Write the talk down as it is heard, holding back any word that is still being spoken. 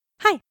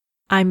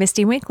I'm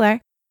Misty Winkler.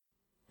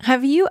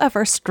 Have you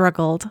ever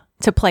struggled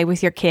to play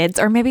with your kids,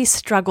 or maybe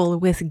struggle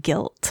with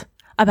guilt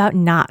about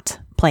not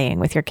playing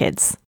with your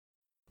kids?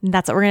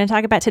 That's what we're going to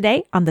talk about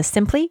today on the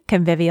Simply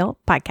Convivial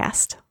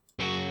podcast.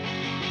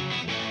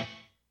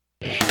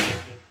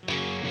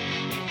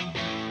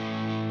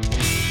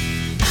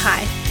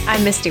 Hi,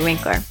 I'm Misty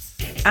Winkler.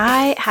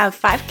 I have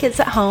 5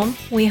 kids at home.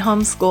 We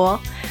homeschool,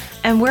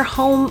 and we're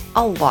home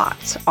a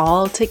lot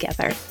all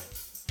together.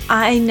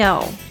 I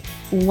know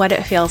what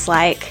it feels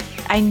like.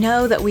 I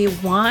know that we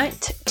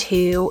want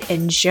to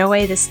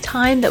enjoy this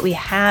time that we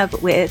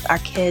have with our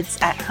kids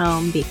at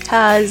home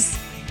because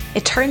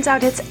it turns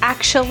out it's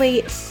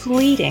actually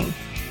fleeting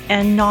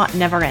and not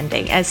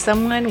never-ending. As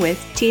someone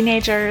with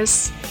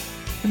teenagers,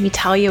 let me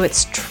tell you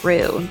it's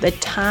true. The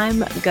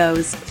time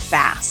goes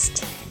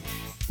fast.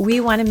 We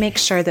want to make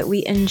sure that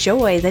we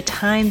enjoy the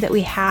time that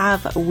we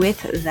have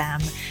with them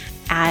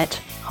at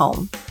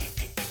home.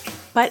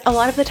 But a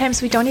lot of the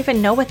times we don't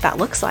even know what that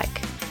looks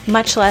like,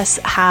 much less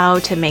how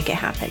to make it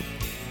happen.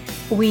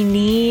 We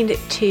need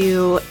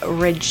to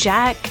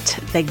reject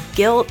the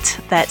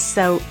guilt that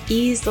so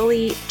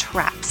easily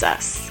traps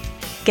us.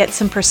 Get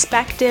some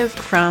perspective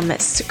from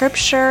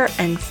scripture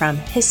and from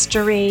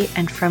history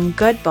and from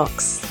good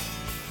books,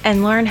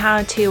 and learn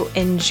how to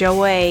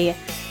enjoy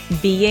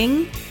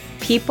being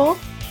people,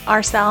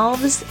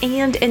 ourselves,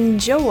 and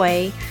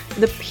enjoy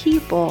the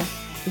people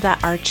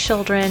that our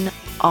children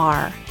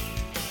are.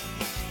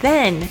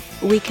 Then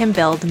we can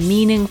build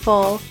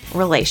meaningful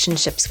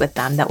relationships with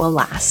them that will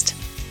last.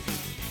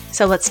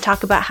 So let's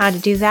talk about how to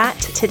do that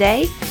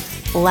today.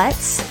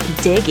 Let's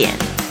dig in.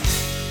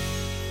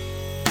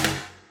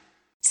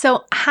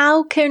 So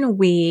how can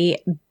we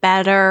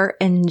better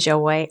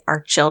enjoy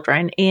our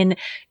children in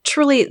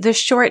truly the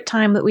short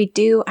time that we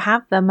do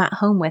have them at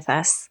home with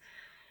us?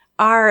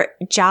 Our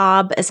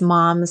job as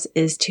moms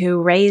is to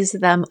raise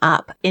them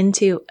up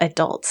into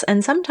adults.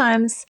 And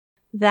sometimes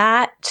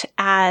that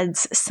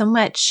adds so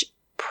much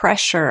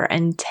pressure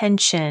and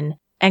tension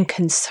and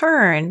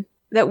concern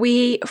that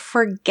we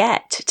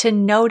forget to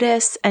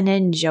notice and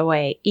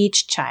enjoy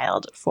each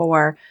child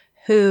for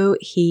who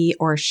he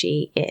or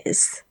she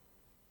is.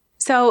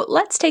 So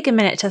let's take a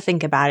minute to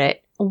think about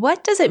it.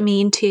 What does it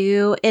mean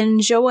to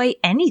enjoy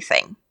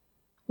anything?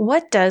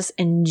 What does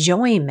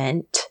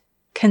enjoyment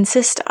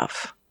consist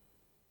of?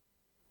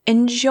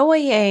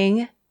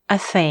 Enjoying a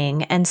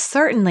thing, and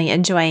certainly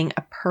enjoying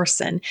a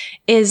person,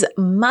 is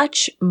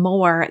much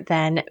more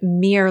than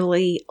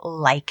merely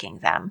liking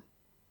them.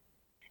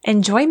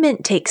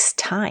 Enjoyment takes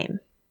time.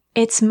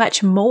 It's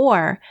much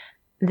more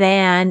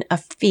than a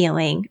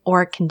feeling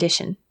or a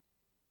condition.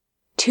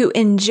 To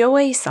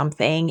enjoy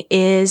something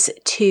is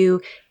to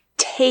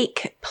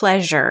take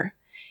pleasure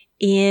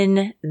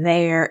in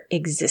their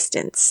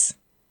existence.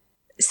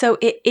 So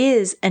it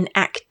is an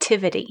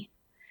activity.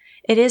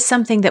 It is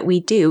something that we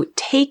do.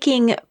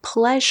 Taking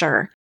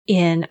pleasure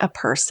in a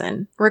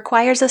person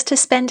requires us to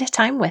spend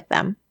time with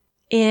them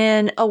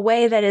in a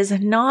way that is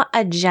not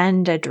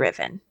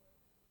agenda-driven,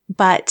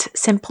 but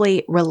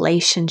simply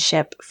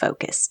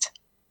relationship-focused.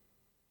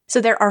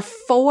 So there are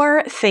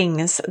 4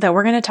 things that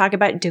we're going to talk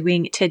about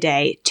doing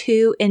today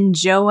to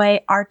enjoy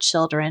our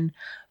children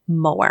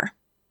more.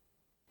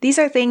 These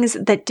are things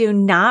that do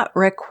not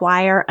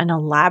require an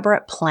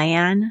elaborate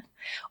plan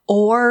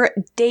or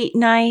date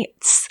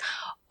nights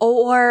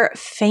or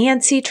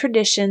fancy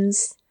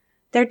traditions.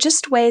 They're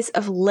just ways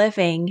of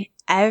living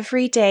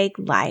everyday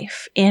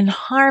life in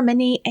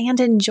harmony and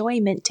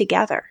enjoyment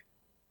together.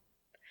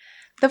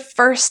 The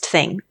first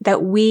thing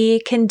that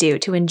we can do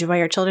to enjoy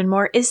our children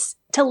more is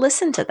to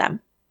listen to them.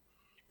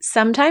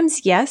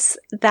 Sometimes, yes,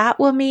 that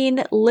will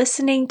mean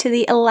listening to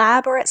the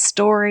elaborate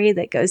story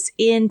that goes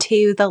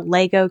into the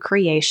Lego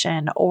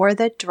creation or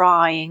the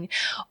drawing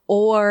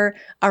or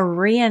a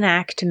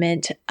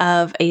reenactment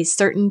of a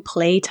certain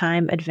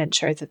playtime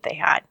adventure that they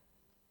had.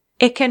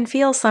 It can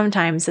feel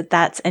sometimes that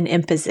that's an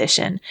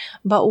imposition,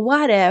 but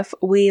what if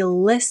we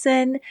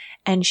listen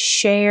and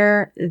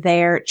share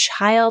their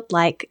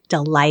childlike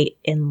delight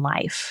in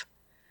life?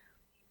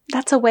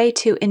 That's a way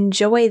to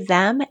enjoy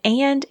them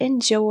and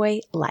enjoy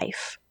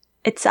life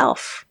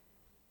itself.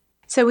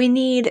 So we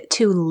need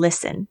to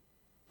listen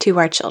to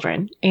our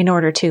children in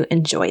order to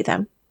enjoy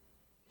them.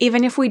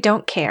 Even if we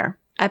don't care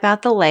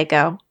about the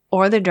Lego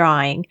or the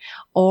drawing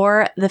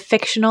or the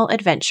fictional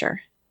adventure,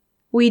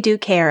 we do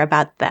care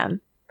about them,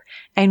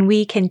 and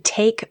we can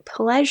take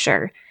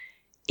pleasure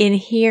in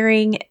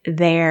hearing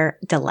their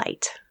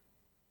delight.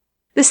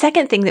 The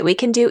second thing that we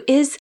can do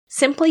is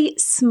simply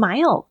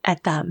smile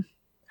at them.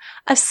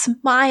 A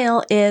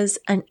smile is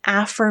an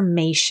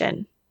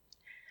affirmation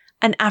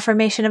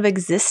of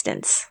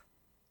existence.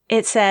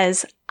 It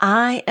says,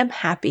 I am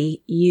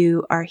happy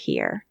you are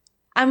here.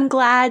 I'm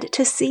glad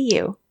to see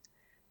you.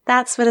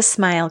 That's what a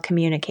smile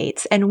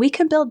communicates, and we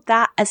can build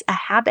that as a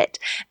habit.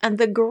 And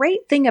the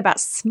great thing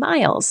about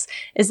smiles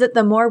is that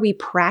the more we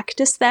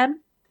practice them,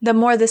 the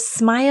more the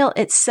smile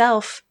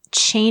itself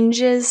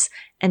changes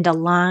and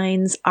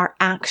aligns our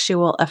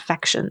actual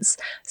affections.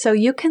 So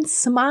you can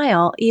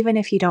smile even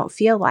if you don't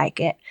feel like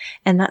it.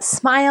 And that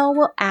smile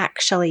will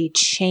actually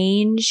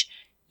change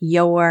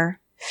your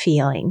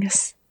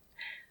feelings.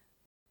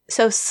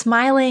 So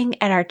smiling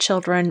at our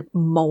children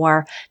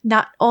more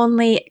not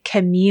only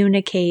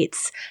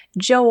communicates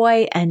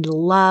joy and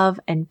love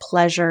and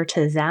pleasure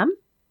to them,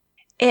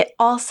 it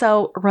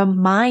also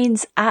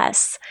reminds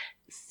us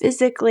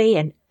physically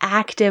and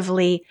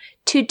actively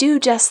to do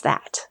just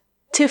that,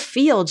 to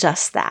feel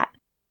just that.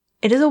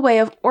 It is a way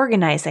of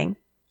organizing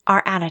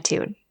our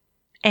attitude,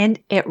 and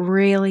it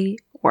really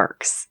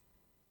works.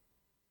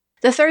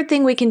 The third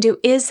thing we can do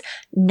is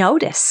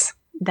notice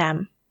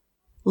them.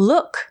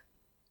 Look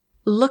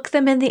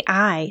them in the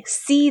eye.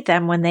 See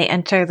them when they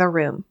enter the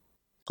room.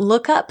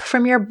 Look up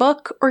from your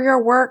book or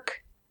your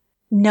work.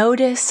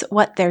 Notice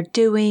what they're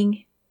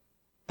doing.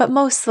 But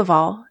most of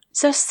all,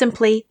 just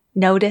simply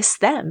notice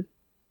them.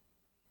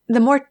 The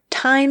more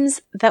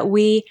times that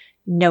we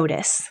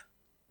notice,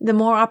 the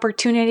more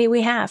opportunity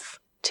we have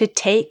to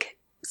take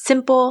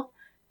simple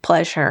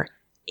pleasure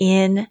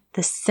in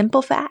the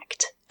simple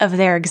fact of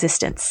their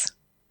existence.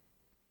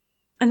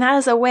 And that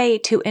is a way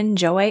to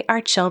enjoy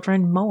our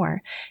children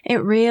more.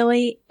 It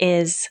really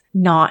is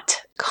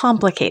not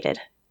complicated.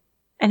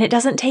 And it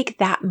doesn't take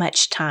that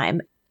much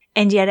time.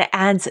 And yet it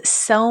adds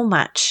so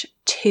much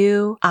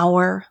to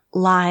our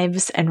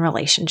lives and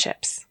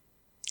relationships.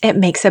 It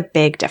makes a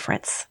big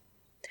difference.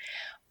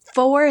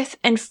 Fourth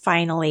and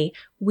finally,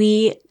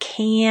 we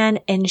can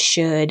and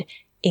should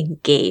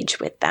engage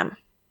with them.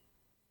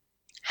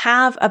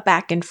 Have a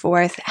back and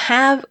forth,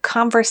 have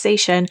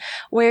conversation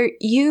where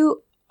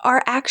you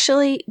are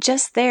actually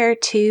just there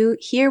to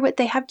hear what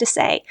they have to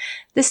say.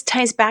 This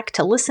ties back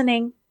to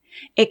listening.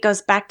 It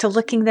goes back to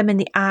looking them in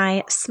the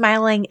eye,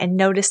 smiling and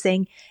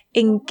noticing.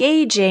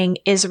 Engaging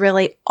is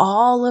really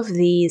all of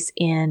these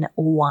in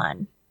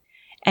one.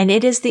 And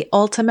it is the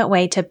ultimate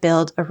way to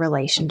build a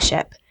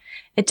relationship.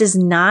 It does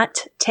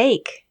not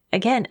take,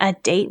 again, a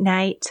date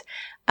night,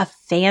 a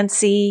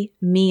fancy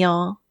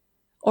meal,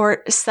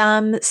 or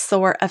some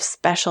sort of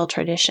special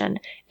tradition.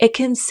 It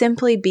can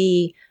simply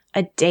be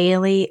a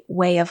daily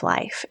way of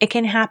life. It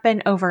can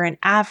happen over an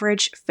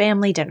average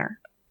family dinner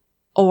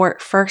or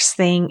first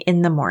thing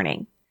in the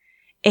morning.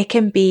 It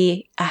can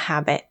be a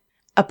habit,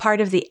 a part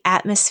of the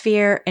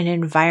atmosphere and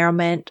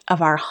environment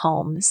of our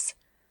homes.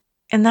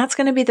 And that's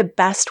going to be the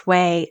best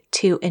way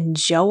to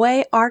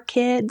enjoy our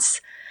kids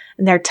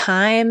and their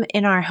time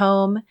in our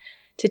home,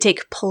 to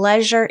take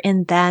pleasure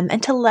in them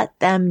and to let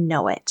them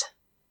know it.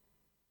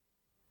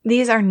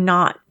 These are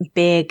not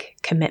big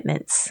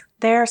commitments.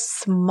 They're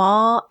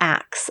small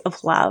acts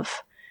of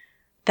love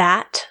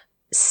that,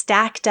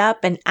 stacked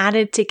up and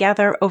added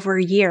together over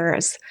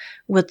years,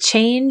 will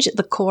change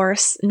the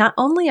course not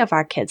only of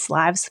our kids'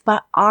 lives,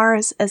 but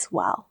ours as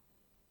well.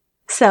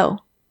 So,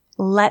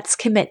 let's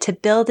commit to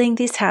building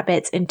these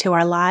habits into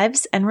our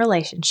lives and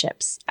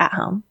relationships at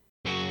home.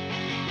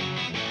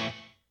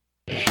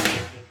 And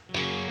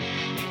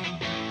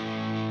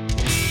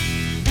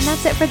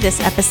that's it for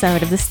this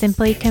episode of the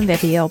Simply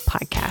Convivial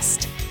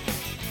podcast.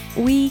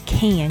 We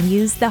can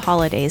use the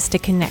holidays to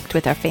connect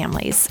with our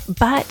families,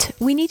 but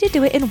we need to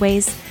do it in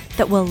ways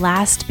that will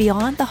last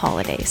beyond the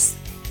holidays.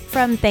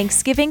 From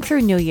Thanksgiving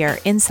through New Year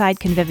inside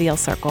Convivial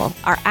Circle,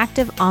 our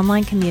active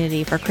online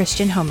community for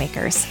Christian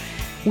homemakers,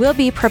 we'll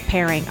be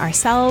preparing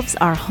ourselves,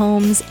 our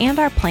homes, and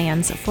our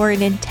plans for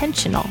an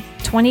intentional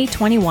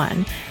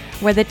 2021,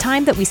 where the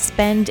time that we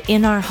spend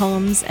in our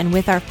homes and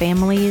with our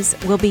families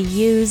will be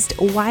used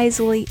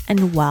wisely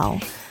and well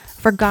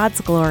for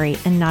God's glory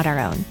and not our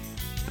own.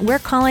 We're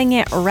calling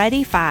it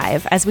Ready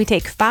 5 as we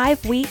take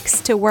 5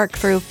 weeks to work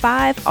through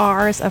 5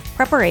 R's of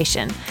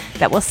preparation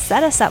that will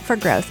set us up for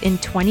growth in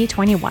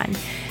 2021.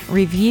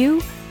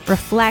 Review,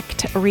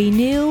 reflect,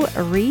 renew,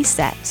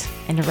 reset,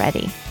 and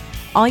ready.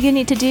 All you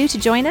need to do to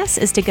join us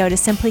is to go to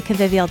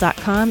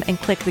simplyconvivial.com and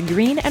click the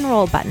green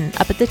Enroll button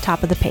up at the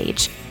top of the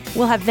page.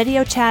 We'll have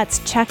video chats,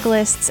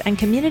 checklists, and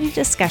community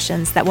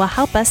discussions that will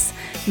help us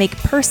make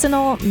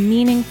personal,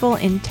 meaningful,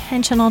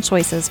 intentional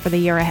choices for the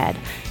year ahead.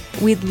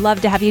 We'd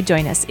love to have you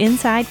join us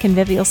inside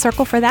Convivial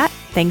Circle for that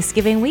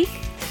Thanksgiving week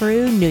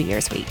through New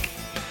Year's week.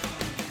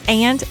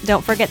 And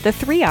don't forget the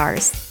 3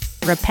 R's: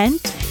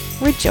 repent,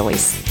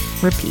 rejoice,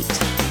 repeat.